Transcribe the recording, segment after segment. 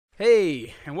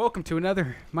Hey, and welcome to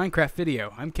another Minecraft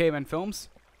video. I'm CavemanFilms.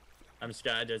 I'm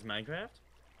SkyDoesMinecraft.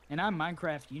 And I'm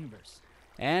Minecraft Universe.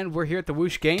 And we're here at the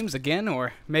Woosh Games again,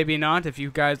 or maybe not if you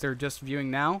guys are just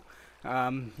viewing now.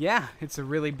 Yeah, it's a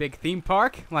really big theme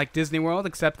park, like Disney World,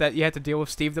 except that you have to deal with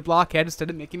Steve the Blockhead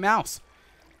instead of Mickey Mouse.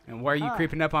 And why are you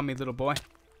creeping up on me, little boy?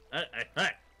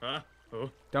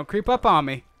 Don't creep up on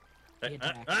me.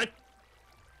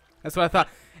 That's what I thought.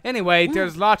 Anyway,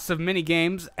 there's lots of mini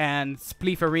games and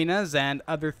spleef arenas and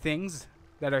other things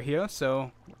that are here,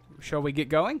 so shall we get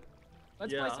going?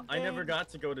 Let's play some I never games. got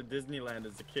to go to Disneyland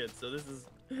as a kid, so this is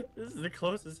the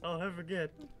closest I'll ever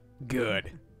get.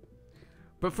 Good.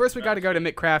 But first we gotta go to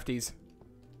McCrafty's.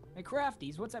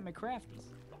 McCrafty's? What's at McCrafty's?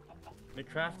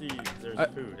 McCrafty's, there's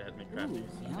food at McCrafty's,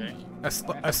 okay?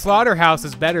 Yummy. A slaughterhouse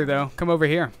is better, though. Come over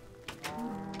here.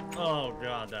 Oh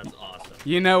god, that's awesome.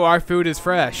 You know our food is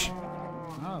fresh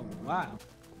Oh, wow.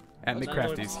 at That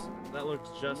McCrafty's. That looks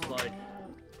just like...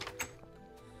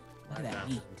 Look at that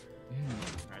meat.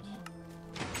 Right.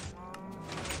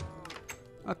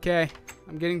 Okay,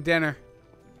 I'm getting dinner.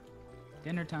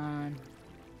 Dinner time.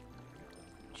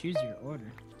 Choose your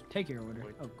order. Take your order.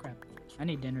 Oh, crap. I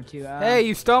need dinner, too. Hey,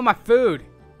 you stole my food.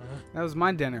 That was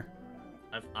my dinner.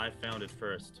 I found it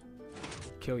first.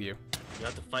 Kill you. You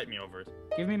have to fight me over it.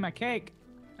 Give me my cake.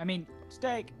 I mean,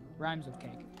 steak. Rhymes with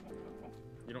cake.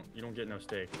 You don't get no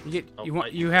steak.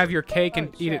 You have your cake and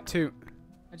Oh, eat shit. it too.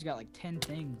 I just got like 10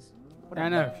 things. What I a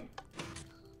know.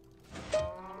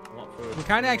 I want food. We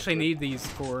kind of actually need these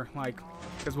for like,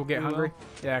 cause we'll get We hungry. will?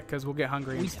 Yeah, cause we'll get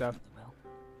hungry We and stuff. definitely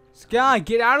will. Sky,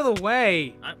 get out of the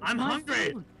way. I'm My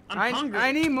hungry! food. I'm hungry!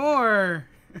 I need more.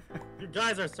 You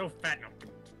guys are so fat now.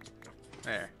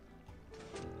 There.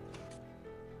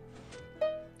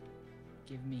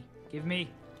 Give me. Give me.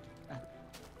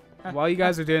 While you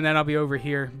guys are doing that, I'll be over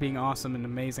here being awesome and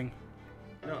amazing.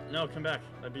 No, come back.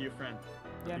 I'd be your friend.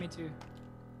 Yeah, me too.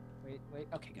 Wait.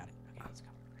 Okay, got it. Okay, let's go.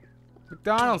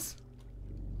 McDonald's.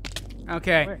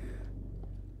 Okay. Where?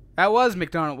 That was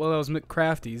McDonald's. Well, that was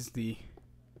McCrafty's.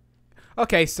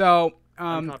 Okay, so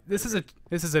this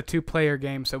is a two-player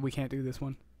game, so we can't do this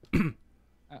one.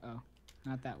 Uh-oh.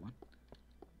 Not that one.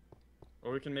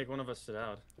 Or we can make one of us sit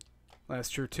out. Well, that's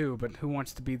true too, but who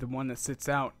wants to be the one that sits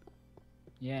out?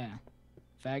 Yeah.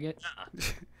 Faggot.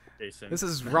 Jason. This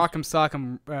is Rock'em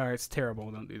Sock'em. It's terrible.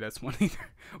 Don't do this one either.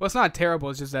 Well, it's not terrible.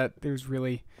 It's just that there's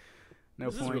really no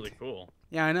This point. is really cool.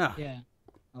 Yeah, I know. Yeah.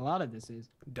 A lot of this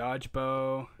is. Dodge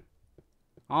bow.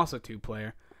 Also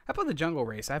two-player. How about the jungle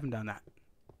race? I haven't done that.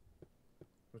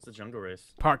 What's the jungle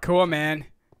race? Parkour, man.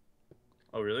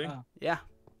 Oh, really? Oh. Yeah.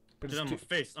 But Get on my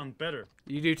face. I'm better.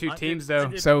 you do two I teams did- I though,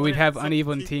 did so we'd play have at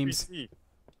uneven 17 teams. 3C.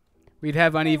 We'd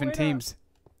have uneven wait up. teams.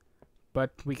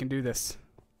 But we can do this.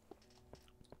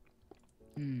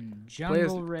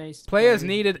 Jungle race. Players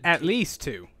needed at least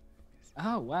two.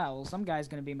 Oh, wow. Well, some guy's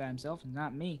going to be by himself and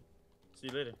not me. See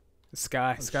you later.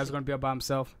 Sky's shit. gonna be all by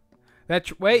himself.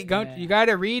 Wait, Yeah. you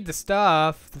gotta read the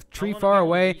stuff. The tree I wanna far be able to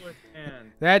away. do it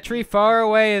and- That tree far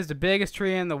away is the biggest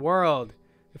tree in the world.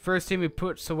 The first team who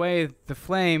puts away the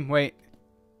flame. Wait.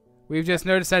 We've just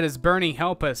noticed that it's burning.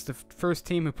 Help us. The first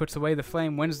team who puts away the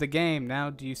flame wins the game. Now,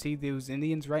 do you see those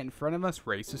Indians right in front of us?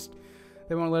 Racist.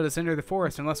 They won't let us enter the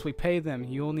forest unless we pay them.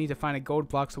 You'll need to find a gold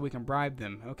block so we can bribe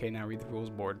them. Okay, now read the rules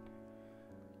board.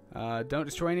 Don't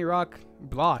destroy any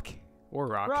block, or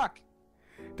rock. Rock.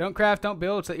 Don't craft, don't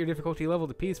build. Set your difficulty level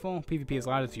to peaceful. PvP is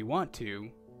allowed if you want to,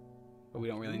 but we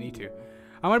don't really need to.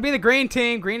 I'm gonna be the green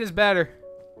team. Green is better.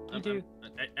 You do.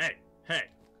 Hey.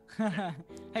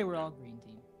 Hey, we're all green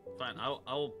team. Fine.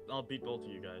 I'll beat both of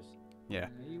you guys. Yeah.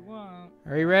 No, you won't.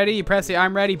 Are you ready? You press the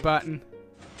I'm ready button.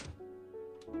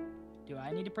 Do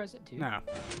I need to press it too? No.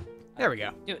 There we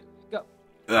go. Do it.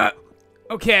 Go.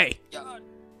 Okay. God.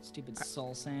 Stupid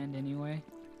soul sand anyway.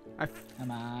 I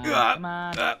Come on. Come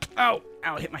on. Ow!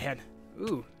 Ow! Hit my head.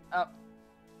 Ooh. Up.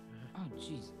 Oh,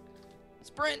 jeez.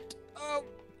 Sprint. Oh.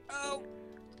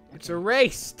 It's a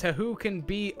race to who can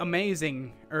be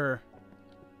amazing. Dun,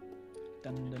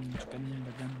 dun, dun, dun,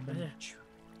 dun, dun.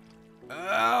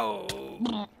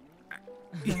 Oh.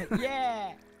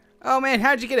 Yeah. Oh man,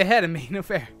 how'd you get ahead of me? No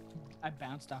fair. I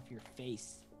bounced off your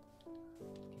face.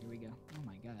 Here we go. Oh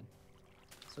my god.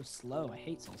 So slow. I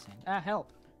hate soul sand. Ah,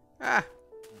 help. Ah.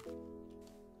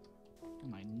 Oh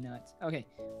my nuts. Okay,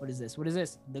 what is this? What is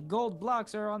this? The gold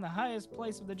blocks are on the highest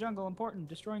place of the jungle. Important.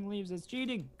 Destroying leaves is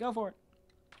cheating. Go for it.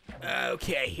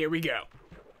 Okay, here we go.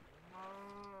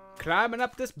 Climbing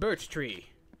up this birch tree.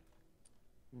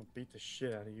 I'm gonna beat the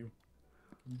shit out of you.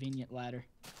 Convenient ladder.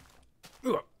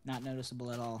 Ooh. Not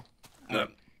noticeable at all.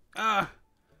 Ah.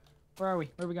 Where are we?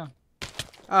 Where are we going?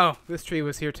 Oh, this tree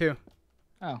was here too.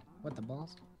 Oh, what the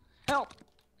balls? Help!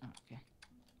 Oh, okay.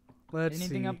 Let's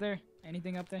Anything see. up there?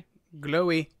 Anything up there?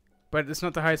 Glowy, but it's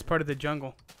not the highest part of the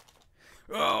jungle.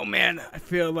 Oh man, I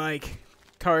feel like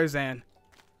Tarzan,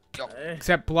 Hey.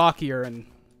 except blockier and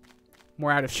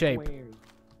more out of shape. Where?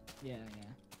 Yeah.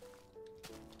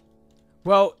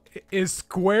 Well, is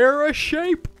square a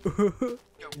shape?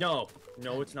 No,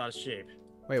 it's not a shape.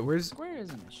 Wait, where's? Square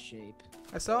isn't a shape.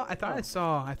 I thought I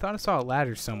saw a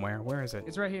ladder somewhere. Where is it?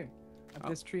 It's right here. Up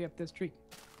this tree. Up this tree.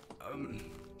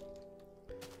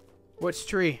 Which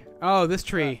tree? Oh, this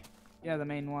tree. Yeah, the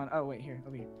main one. Oh wait, here,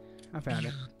 over here. I found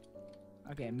it.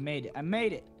 Okay, I made it. I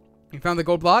made it. You found the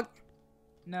gold block?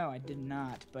 No, I did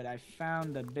not, but I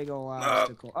found a big ol'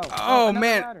 obstacle. Oh another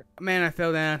man, ladder. man, I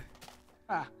fell down.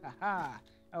 Ha ha ha.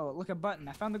 Oh, look, a button.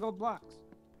 I found the gold blocks.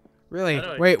 Really? How do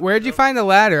I Wait, get where'd you up? find the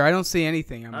ladder? I don't see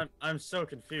anything. I'm so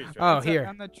confused. Oh, It's here.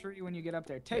 on the tree when you get up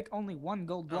there. Take only one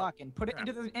gold block and put it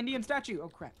into the Indian statue. Oh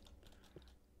crap.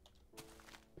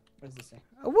 What does this say?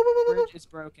 Bridge is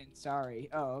broken. Sorry.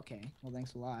 Oh, okay. Well,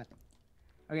 thanks a lot.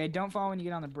 Okay, don't fall when you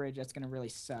get on the bridge. That's gonna really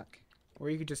suck. Or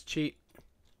you could just cheat.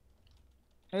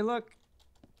 Hey, look.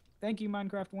 Thank you,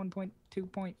 Minecraft 1.2.5. Give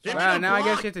me Wow, the now I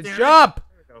guess block, you have to damn it. jump.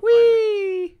 There we go,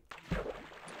 finally.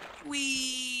 Whee!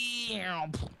 Wee.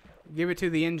 Give it to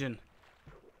the engine.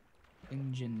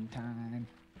 Engine time.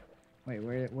 Wait,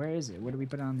 where is it? Where do we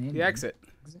put it on the engine? The exit.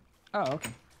 Oh,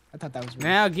 okay. I thought that was weird.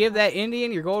 Now give that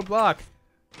Indian your gold block.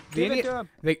 The Give it to Indian, him.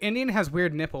 the Indian has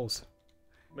weird nipples.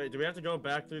 Wait, do we have to go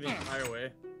back through the entire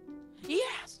way?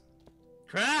 Yes.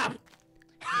 Crap!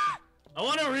 I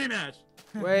want a rematch.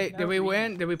 Wait, No did we rematch.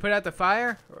 win? Did we put out the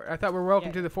fire? I thought we're welcome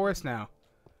Yeah. to the forest now.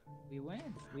 We win.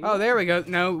 Oh, there we go.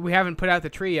 No, we haven't put out the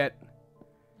tree yet.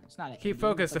 It's not. Keep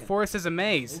focused. The forest. forest is a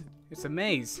maze. It's a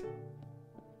maze.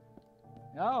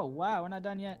 Oh wow, we're not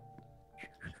done yet.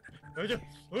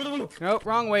 Nope,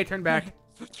 wrong way. Turn back.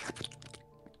 What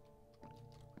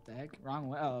the heck? Wrong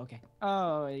way. Oh, okay.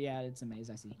 Oh yeah, it's a maze.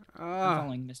 I see. I'm Ah,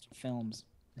 following Mr. Films,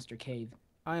 Mr. Cave.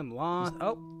 I am lost.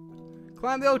 Oh,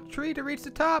 climb the old tree to reach the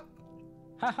top.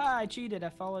 Haha, I cheated. I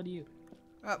followed you.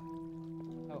 Oh.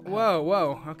 Oh, Whoa,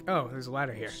 whoa. Okay. Oh, there's a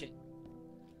ladder here. Shit.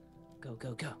 Go,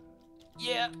 go, go.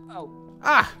 Yeah. Oh,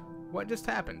 Ah, what just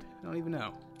happened? I don't even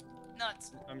know.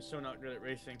 nuts. I'm so not good at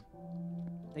racing.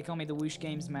 They call me the Woosh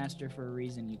Games Master for a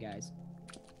reason, you guys.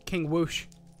 King Woosh.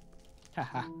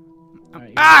 Haha.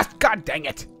 Alright, Ah, god dang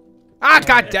it. Ah,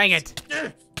 god dang it.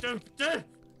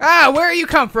 Ah, where you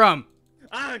come from?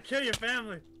 Ah, kill your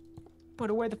family. put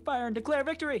away the fire and declare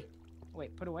victory.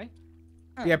 Wait, put away?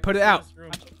 Yeah, put it out. This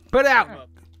room. Put it out. Come up.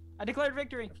 I declared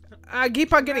victory. I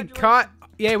keep on getting caught.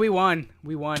 Yeah, we won.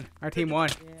 We won. Our team won.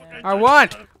 Yeah. Our one.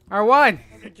 Our one.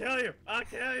 I'll kill you. I'll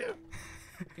kill you.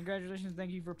 Congratulations.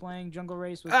 Thank you for playing Jungle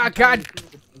Race with Ah, entirely God.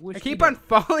 free with I keep Woosh on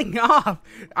falling off.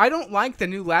 I don't like the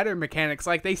new ladder mechanics.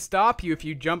 Like they stop you if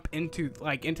you jump into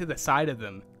the side of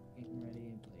them. Getting ready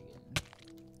and play again.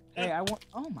 Hey, I want.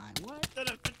 Oh my, what?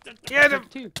 Yeah. Take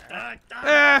two.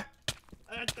 Ah.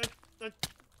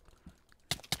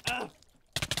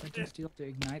 Breaking steel to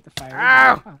ignite the fire.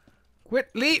 Ow. Oh, Quit.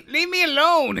 Leave me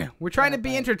alone. We're trying to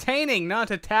be Bye. entertaining, not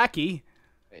attacky.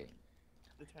 wait.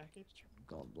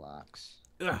 Gold blocks.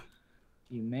 Ugh.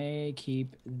 You may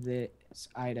keep this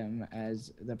item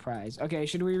as the prize. Okay,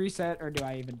 should we reset or do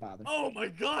I even bother? Oh my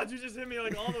god, you just hit me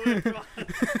like all the way across.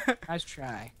 Nice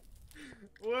try.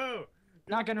 Whoa.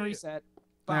 Not gonna reset.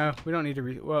 No, Bump. we don't need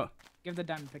to. Well, Give the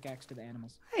diamond pickaxe to the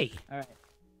animals. hey. All right.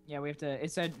 Yeah, we have to.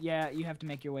 It said, yeah, you have to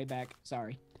make your way back.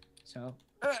 Sorry. So,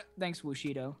 thanks,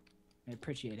 Wooshido. I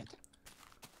appreciate it,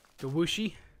 The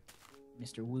whooshy.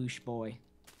 Mr. Woosh boy.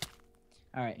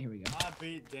 All right, here we go. I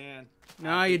beat Dan.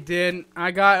 No, you didn't.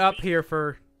 I got up here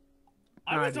for.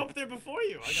 I was I- up there before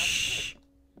you. I got Shh.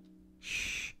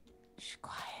 Shh. Shh,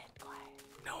 quiet, quiet.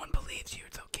 No one believes you.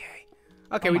 It's okay.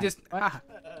 Okay, Oh we my- just. what? Ah,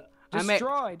 I made.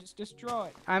 Destroy, just destroy.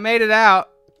 I made it out.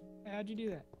 How'd you do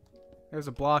that? There's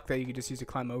a block that you could just use to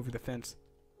climb over the fence.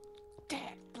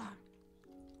 Dang, block.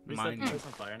 We Mine. set the place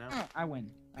on fire now. I win.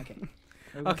 Okay.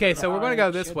 Okay, so we're gonna go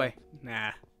I this should- way.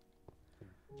 Nah.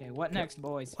 Okay, what next,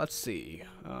 boys? Let's see.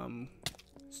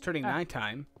 It's turning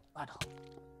nighttime. Butthole.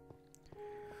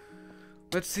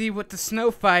 Let's see what the snow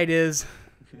fight is.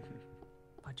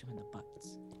 Punch him in the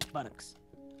butts. Buttocks.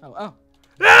 Oh.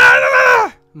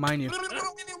 Mind you. Swear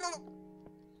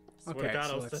Okay, to God,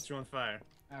 so I'll let's- set you on fire.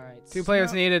 All right. Two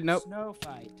players needed. Nope. Snow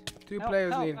fight. Two Help,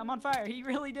 players help, needed. I'm on fire. He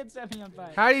really did set me on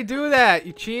fire. How do you do that?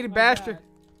 You cheated Oh my bastard.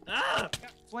 God. Ah!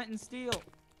 Flint and steel.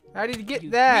 How did you get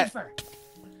You that? griefer.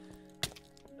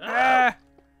 Ah!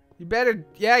 You better.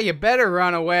 Yeah, you better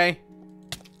run away.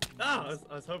 Ah!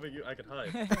 I was hoping I could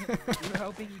hide. You were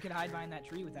hoping you could hide behind that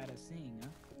tree without us seeing, huh?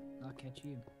 I'll catch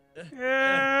you.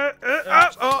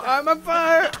 on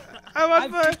fire! I'm on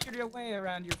I've fire! pictured your way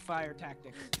around your fire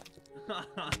tactics.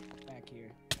 Back here.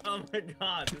 Oh my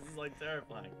god, this is like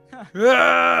terrifying.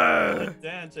 Ah! Like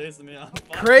Dan chasing me on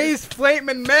fire. Craze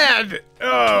flaming mad!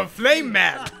 Oh, flame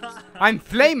mad! I'm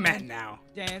flame mad now.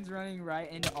 Dan's running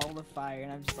right into all the fire,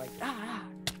 and I'm just like, ah!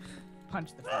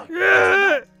 Punch the fire.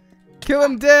 Ah! Kill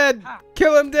him dead!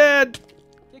 Kill him dead!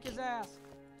 Kick his ass.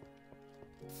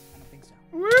 I don't think so.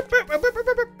 Whoop, whoop, whoop,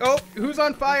 whoop, whoop. Oh, who's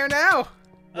on fire now?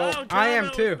 Well, Oh, God, I am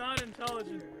that too. was not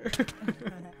intelligent.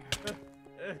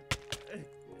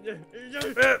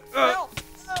 Help! Oh,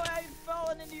 I've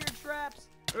fallen into your traps.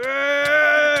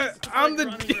 I'm the.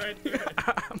 running right through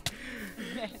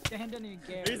it. Dan doesn't even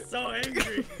care. He's so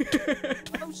angry.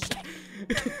 Oh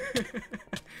shit!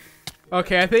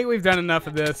 Okay, I think we've done enough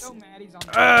of this. So mad he's on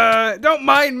the Don't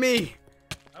mind me.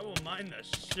 I will mind the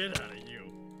shit out of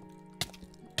you.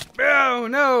 Oh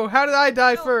no! How did I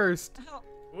die Help. first? Help.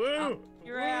 Woo!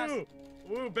 Your ass. Woo!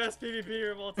 Woo! Best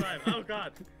PvPer of all time. Oh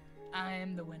god. I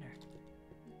am the winner.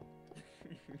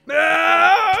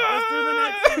 Let's do the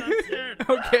next one. I'm scared.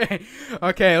 Okay,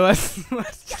 okay, let's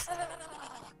just.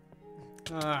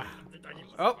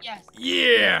 Oh, Yes.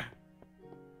 yeah!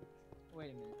 Wait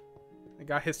a minute. I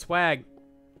got his swag.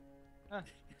 Okay.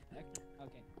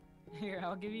 Here,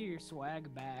 I'll give you your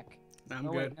swag back. I'm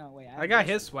oh, good. Wait, no, wait. I got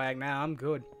his swag now. I'm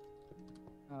good.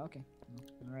 Oh, okay.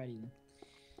 Alrighty then.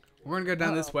 We're gonna go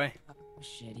down this way. Oh,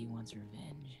 shit, he wants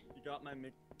revenge. You got my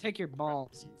mic. Take your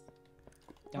balls.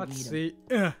 Don't Let's eat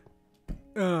 'em.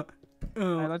 see.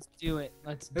 Alright, let's do it.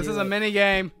 Let's do This it. is a mini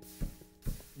game.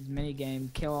 Mini game.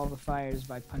 Kill all the fires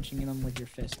by punching them with your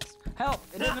fists. Help!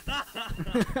 It isn't.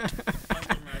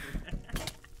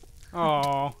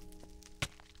 Oh.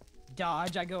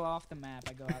 Dodge. I go off the map.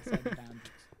 I go outside the boundaries.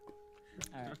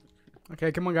 Alright.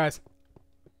 Okay, come on, guys.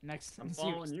 Next. I'm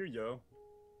following you, yo.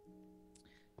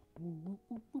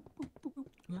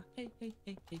 Hey, hey,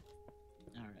 hey, hey.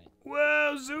 Alright.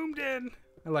 Whoa, zoomed in.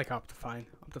 I like Optifine.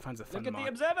 Optifine's a fun Look at the mod.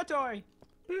 observatory!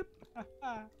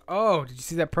 Oh, did you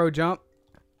see that pro jump?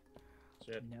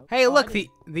 Shit. Nope. Hey, Oh, I look,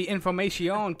 didn't- the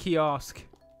information kiosk.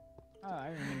 Oh, I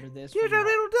remember this. You're from the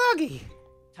little doggy.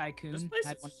 Tycoon. This place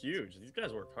had is one. huge. These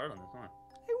guys worked hard on this, huh?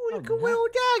 Hey, look, Oh, a little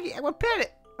doggy. I will pet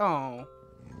it. Oh.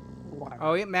 Wow.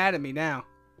 Oh, get mad at me now.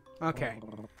 Okay.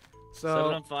 Set it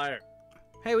So, on fire.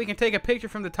 hey, we can take a picture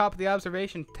from the top of the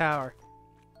observation tower.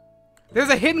 There's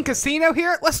a hidden casino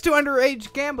here. Let's do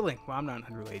underage gambling. Well, I'm not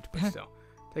underage, but still.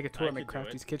 Take a tour at I could do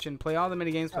McCrafty's it. kitchen. Play all the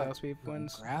mini games. Play Oh. all speed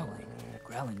wins. Growling.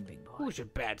 Growling, big boy. Who's your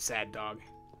bad, sad dog?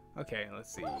 Okay,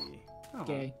 let's see. Oh.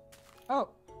 Okay. Oh,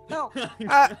 help!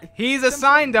 He's a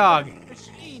sign dog.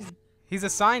 Machine. He's a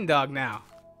sign dog now.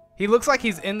 He looks like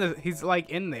he's like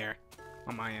in there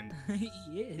on my end.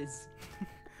 He is.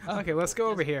 Okay, let's go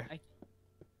over here. I-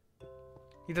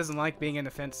 He doesn't like being in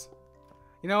the fence.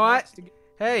 You know what? Next to g-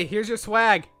 Hey, here's your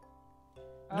swag.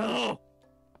 Oh,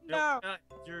 No! No.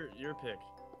 Your pick.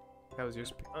 That was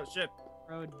yours. Oh shit.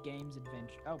 Road Games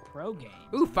Adventure. Oh, Pro Games.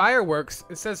 Ooh, fireworks.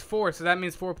 It says 4, so that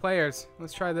means 4 players.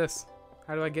 Let's try this.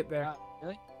 How do I get there?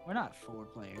 Really? We're not 4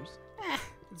 players.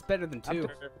 It's better than 2.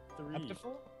 Up Three. to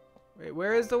 4? Wait,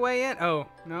 where is the way in? Oh,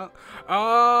 no.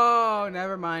 Oh,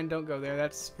 never mind. Don't go there.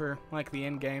 That's for, like, the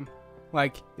end game.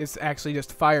 Like, it's actually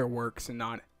just fireworks and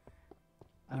not...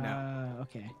 No.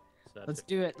 Okay. So Let's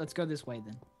do it. Let's go this way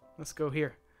then. Let's go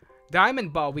here.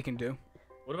 Diamond ball we can do.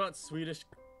 What about Swedish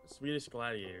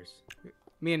gladiators?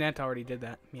 Me and Ant already did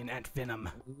that. Me and Ant Venom.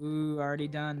 Ooh, already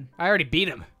done. I already beat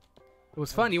him. It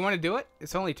was fun. You want to do it?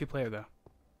 It's only 2-player, though.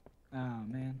 Oh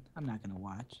man, I'm not gonna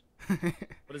watch.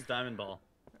 What is Diamond Ball?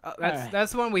 Alright.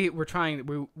 That's the one we were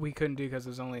trying. We couldn't do because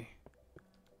there's only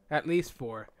at least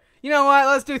 4. You know what?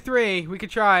 Let's do 3. We could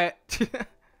try it.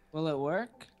 Will it work?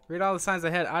 Read all the signs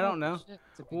ahead. I don't know. Shit,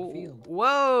 it's a big field.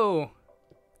 Whoa!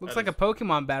 Looks That like a is-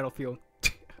 Pokemon battlefield.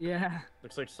 Yeah.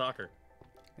 Looks like soccer.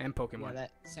 And Yeah, Pokemon.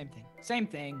 that same thing. Same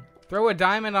thing. Throw a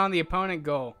diamond on the opponent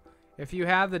goal. If you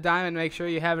have the diamond, make sure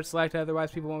you have it selected.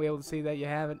 Otherwise, people won't be able to see that you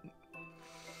have it.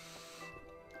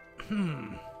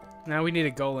 Now we need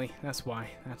a goalie. That's why.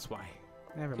 That's why.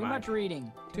 Never Too mind. much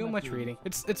reading. Too much reading.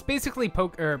 It's basically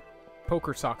poker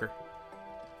soccer.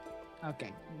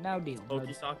 Okay, no deal. No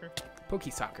Pokey soccer?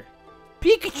 Pokey soccer.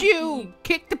 Pikachu!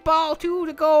 Kick the ball to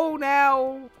the goal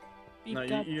now! No,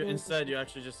 you instead you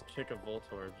actually just kick a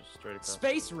Voltor just straight across.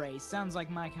 Space Race sounds like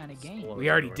my kind of game. Explode We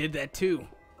already everywhere. did that too.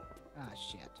 Ah,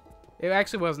 shit. It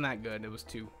actually wasn't that good. It was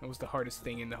 2. It was the hardest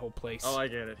thing in the whole place. Oh, I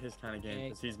get it. His kind of game Okay.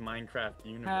 because he's Minecraft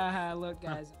universe. Haha, look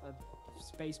guys, a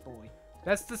space boy.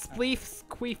 That's the Spleef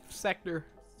Queef sector.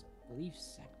 Belief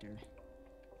sector.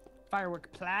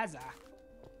 Firework Plaza.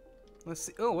 Let's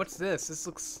see. Oh, what's this? This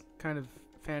looks kind of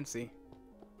fancy.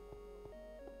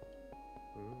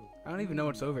 I don't even know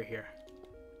what's over here.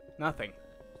 Nothing.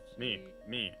 Me.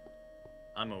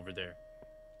 I'm over there.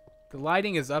 The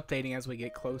lighting is updating as we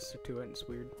get closer to it. It's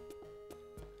weird.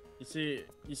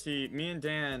 You see, me and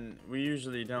Dan, we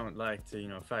usually don't like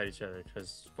to, fight each other,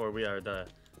 because we are the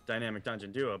dynamic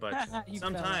dungeon duo. But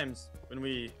sometimes when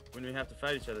we have to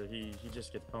fight each other, he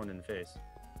just gets pwned in the face.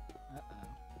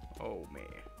 Oh man.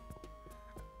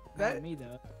 Not me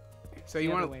though. So you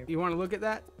want to look at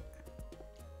that?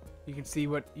 You can see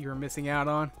what you're missing out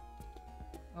on.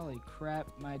 Holy crap!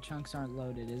 My chunks aren't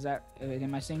loaded. Is that?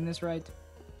 Am I seeing this right?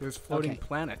 There's floating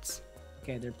planets.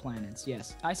 Okay, they're planets.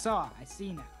 Yes, I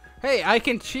see now. Hey, I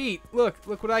can cheat. Look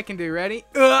what I can do. Ready?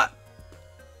 Hey,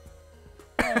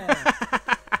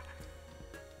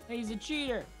 he's a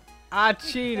cheater. I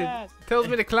cheated. Yes. Tells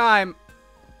me to climb.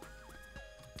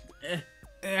 Is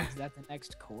that the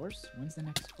next course? When's the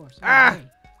next course? Oh,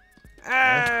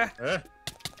 Ah! hey.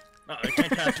 Oh, it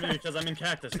can't catch me because I'm in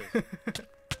cactuses.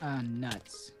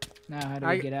 Nuts. Now how do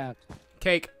we get out?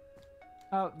 Cake.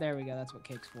 Oh, there we go. That's what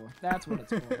cake's for. That's what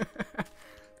it's for.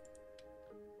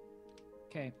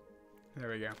 Okay. There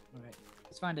we go. All right.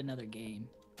 Let's find another game.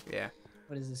 Yeah.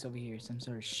 What is this over here? Some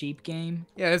sort of sheep game?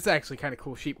 Yeah, it's actually kind of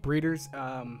cool. Sheep breeders.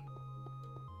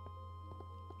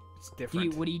 It's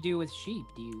different. What do you do with sheep?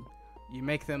 You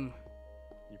make them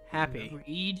happy.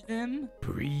 Breed them?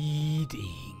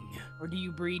 Breeding. Or do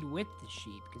you breed with the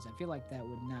sheep? Because I feel like that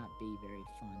would not be very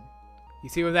fun. You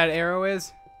see what that arrow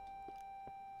is?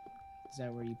 Is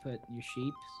that where you put your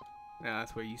sheep? No,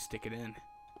 that's where you stick it in.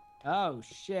 Oh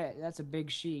shit, that's a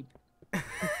big sheep.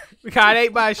 We got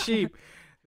ate by a sheep.